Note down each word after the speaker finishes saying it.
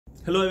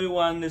Hello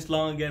everyone, it's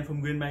Long again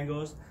from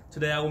GreenMangoes.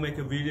 Today I will make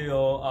a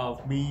video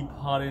of me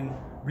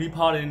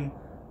repotting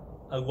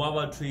a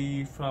guava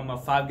tree from a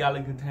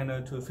 5-gallon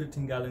container to a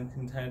 15-gallon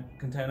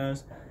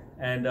containers.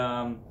 And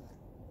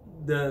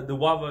the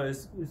guava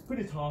is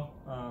pretty tall,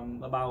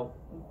 about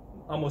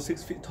almost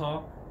 6 feet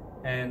tall.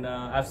 And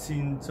I've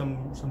seen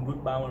some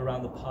root bound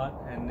around the pot,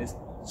 and it's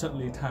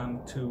certainly time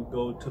to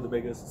go to the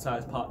bigger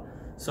size pot.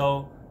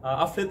 So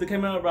I'll flip the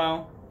camera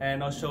around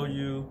and I'll show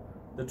you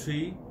the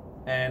tree,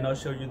 and I'll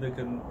show you the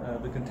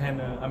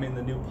container,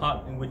 the new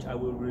pot in which I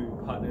will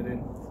repot it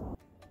in.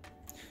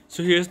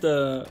 So here's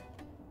the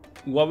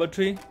guava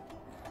tree,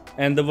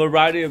 and the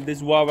variety of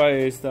this guava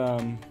is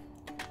the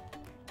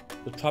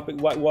Tropic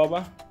White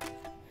Guava.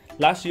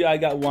 Last year I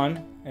got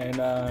one, and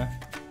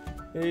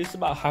it's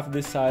about half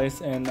this size,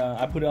 and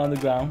I put it on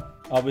the ground.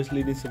 Obviously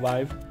it didn't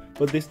survive,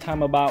 but this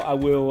time about I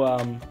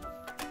will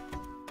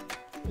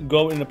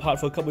grow in the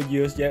pot for a couple of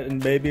years yet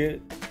and baby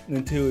it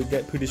until it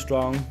get pretty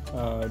strong,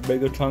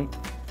 bigger trunk,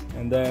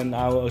 and then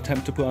I will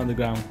attempt to put it on the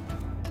ground.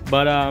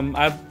 But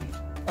I've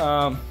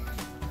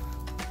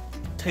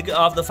taken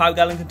off the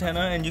 5-gallon container,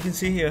 and you can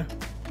see here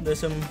there's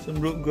some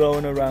root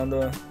growing around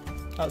the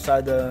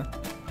outside to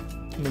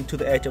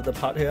the edge of the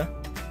pot here,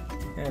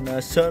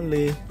 and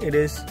certainly it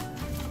is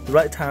the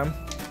right time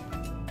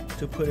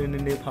to put in a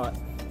new pot.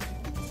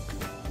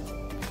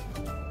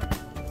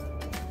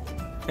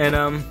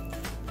 And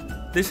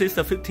this is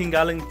the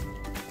 15-gallon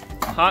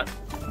pot.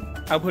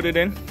 I'll put it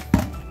in.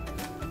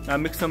 I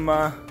mix some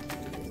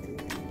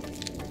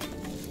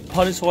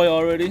potting soil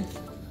already.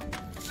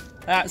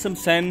 Add some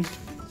sands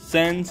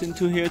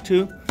into here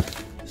too,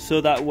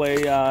 so that way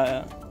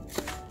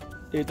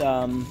it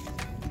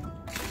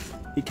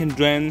can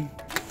drain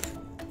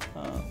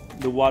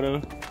the water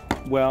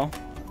well.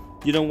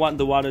 You don't want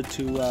the water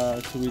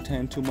to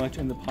retain too much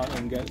in the pot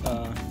and get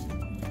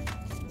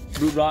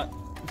root rot.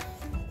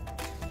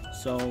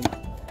 So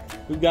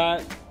we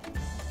got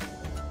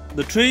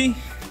the tree,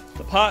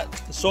 the pot,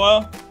 the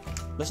soil.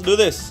 Let's do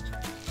this.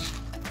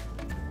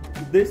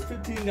 With this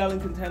 15-gallon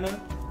container,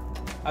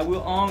 I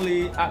will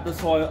only add the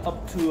soil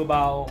up to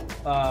about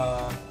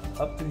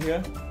up to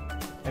here,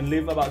 and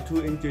leave about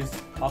 2 inches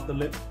off the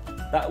lip.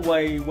 That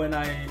way, when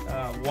I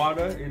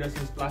water, it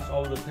doesn't splash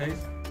all over the place,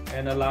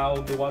 and allow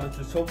the water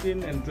to soak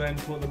in and drain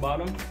toward the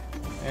bottom.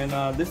 And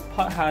this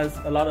pot has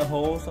a lot of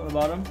holes on the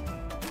bottom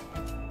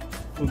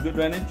for good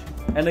drainage.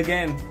 And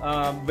again,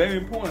 very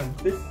important,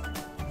 this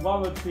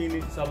guava tree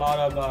needs a lot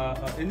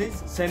of it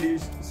needs sandy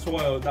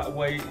soil. That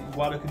way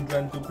water can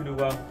drain through pretty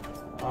well.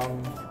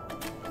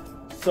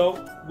 So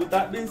with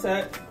that being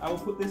said, I will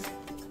put this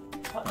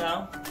pot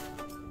down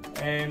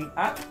and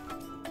add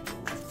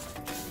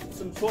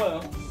some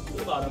soil to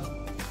the bottom.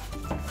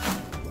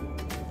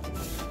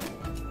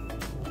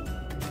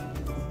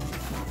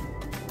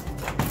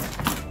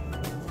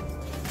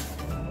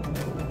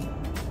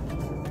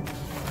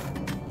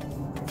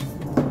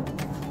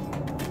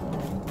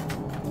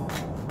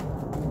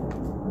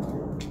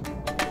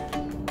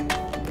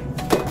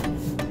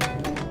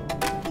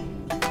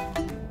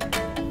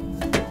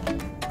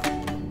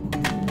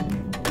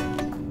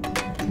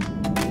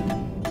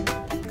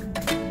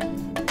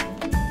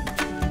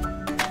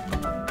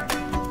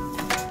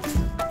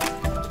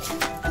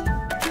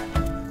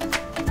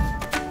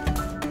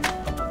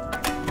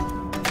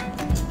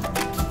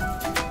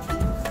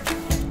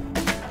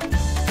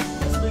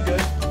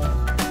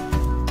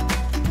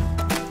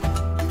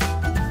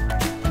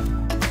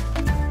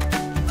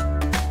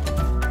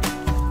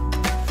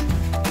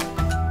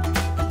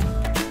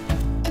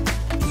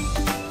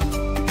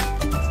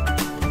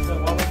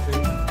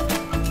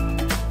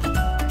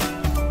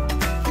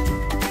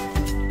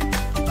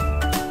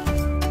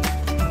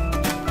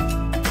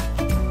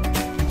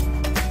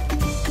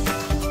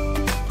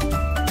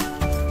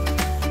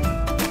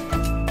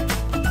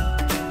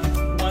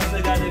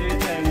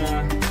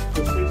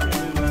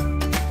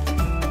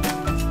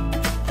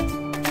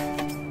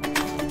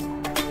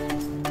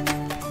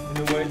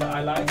 That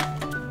I like,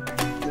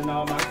 then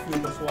I'll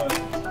maximize the soil.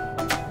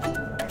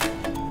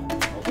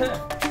 Okay,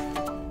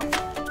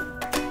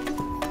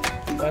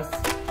 that's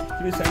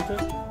pretty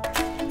centered.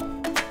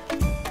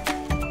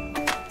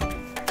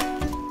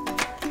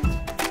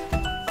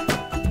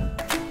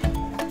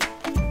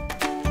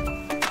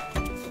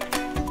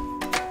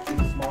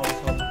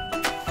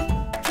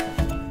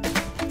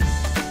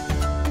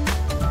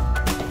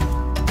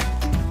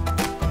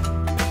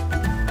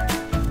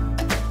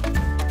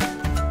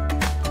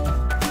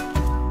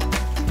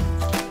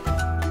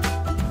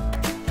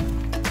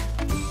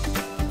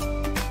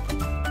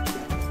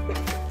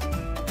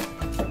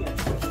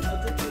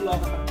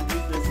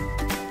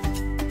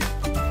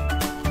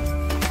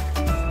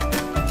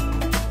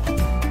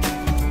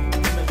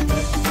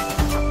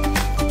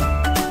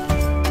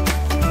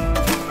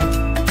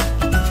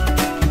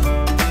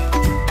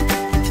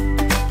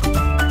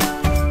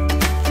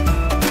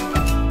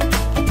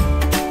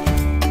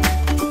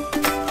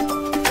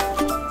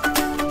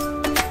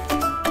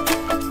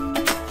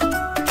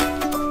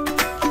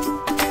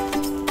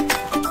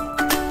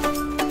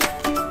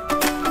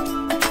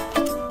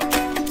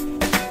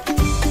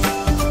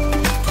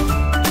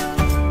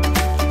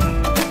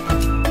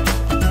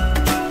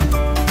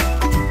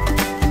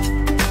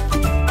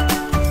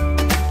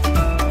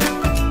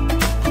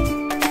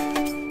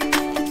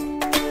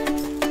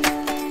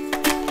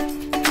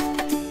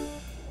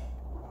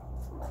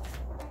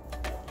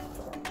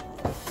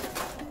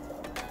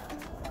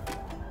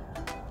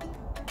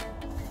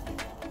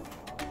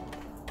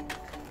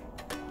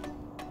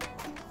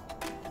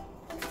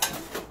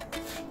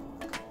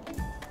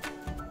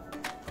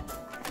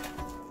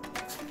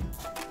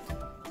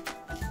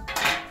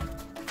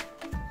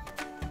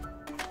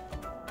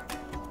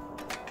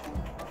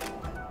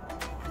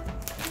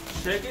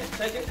 Shake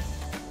it,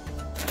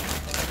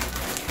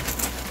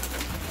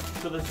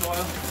 to the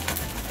soil,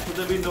 to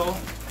the window,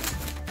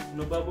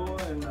 no bubble,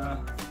 and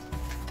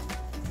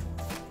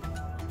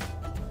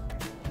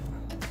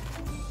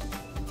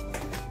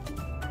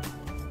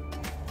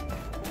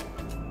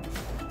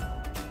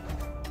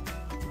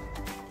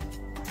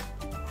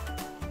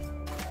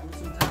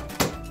some tap.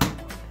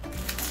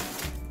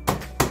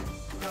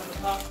 Put on the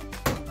top.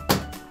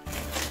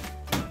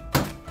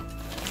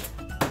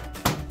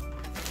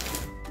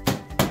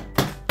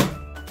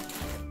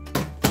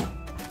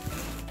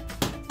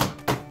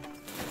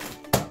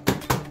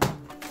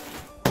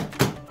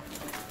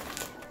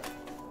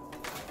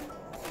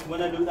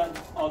 When I do that,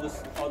 all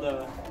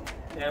the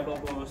air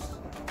bubbles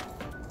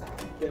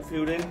get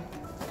filled in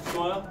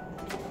soil.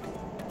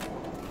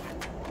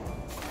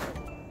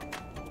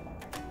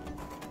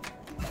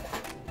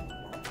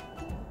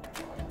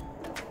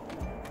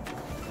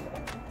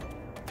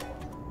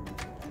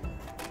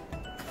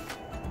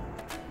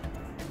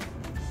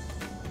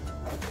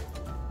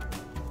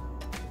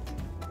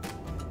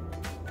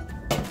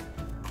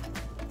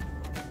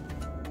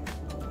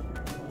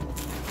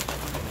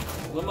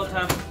 One more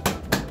time.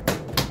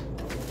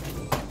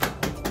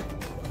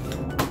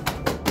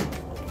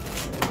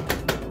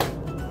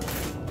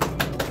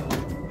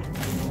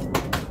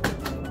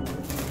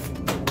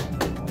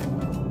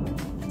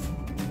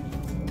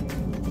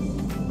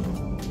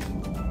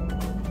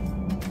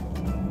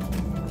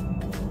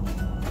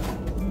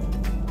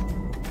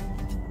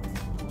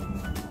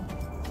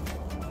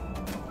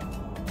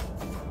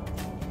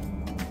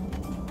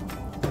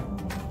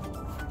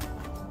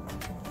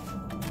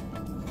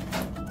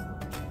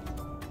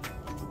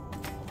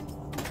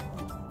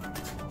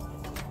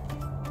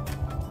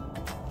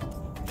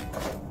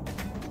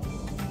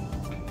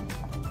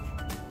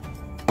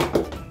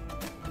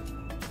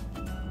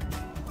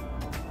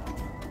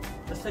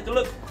 Let's take a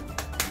look.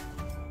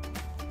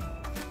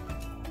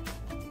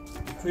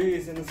 The tree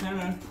is in the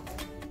center.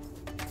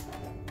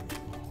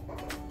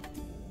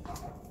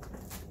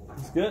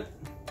 It's good.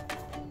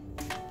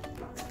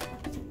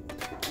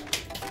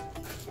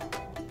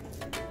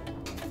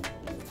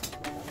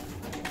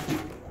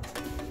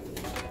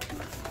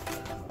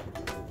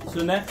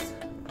 So next,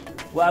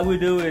 what I will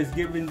do is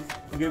give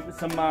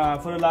some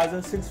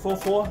fertilizer,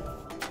 644.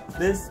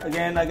 This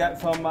again I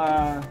got from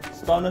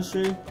Stoner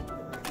Street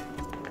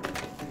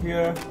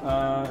here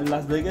in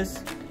Las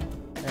Vegas,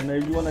 and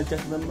if you want to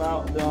check them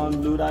out, they're on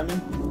Blue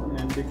Diamond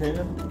and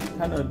Decatur,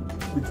 kind of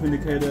between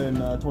Decatur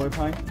and Torrey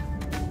Pine.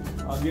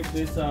 I'll give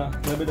this a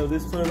little bit of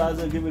this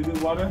fertilizer, give it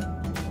good water,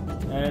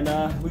 and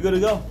we're good to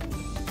go.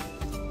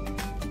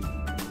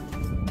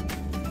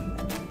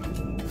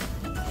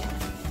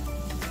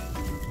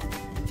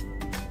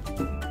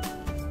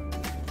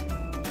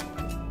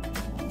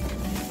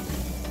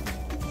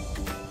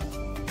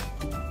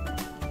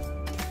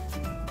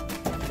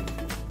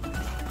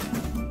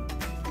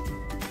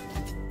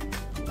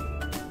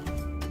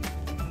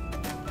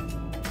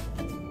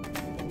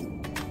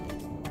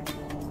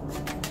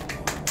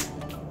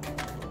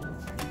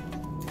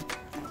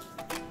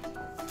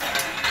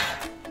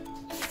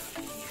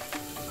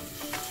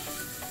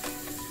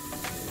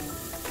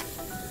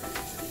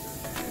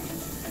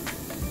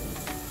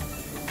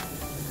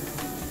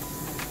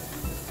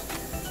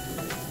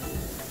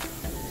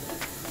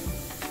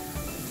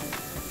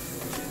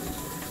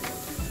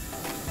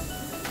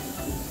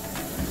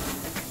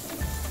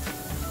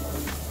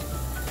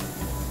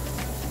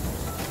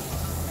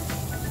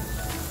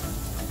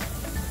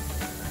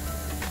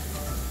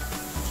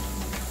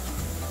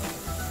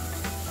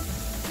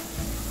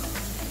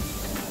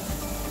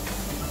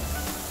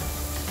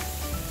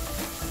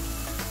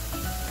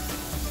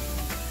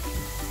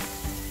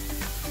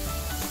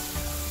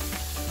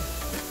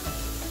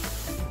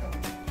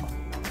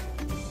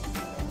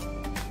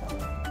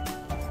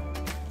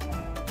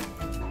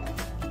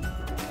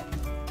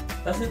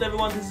 That's it,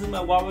 everyone. This is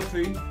my guava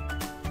tree,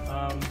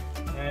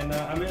 and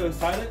I'm really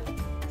excited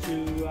to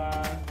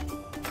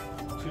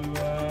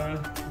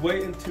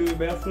wait until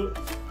bear fruit.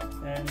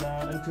 And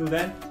until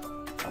then,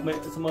 I'll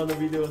make some other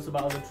videos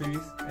about other trees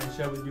and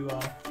share with you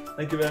all.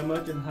 Thank you very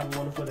much, and have a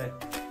wonderful day.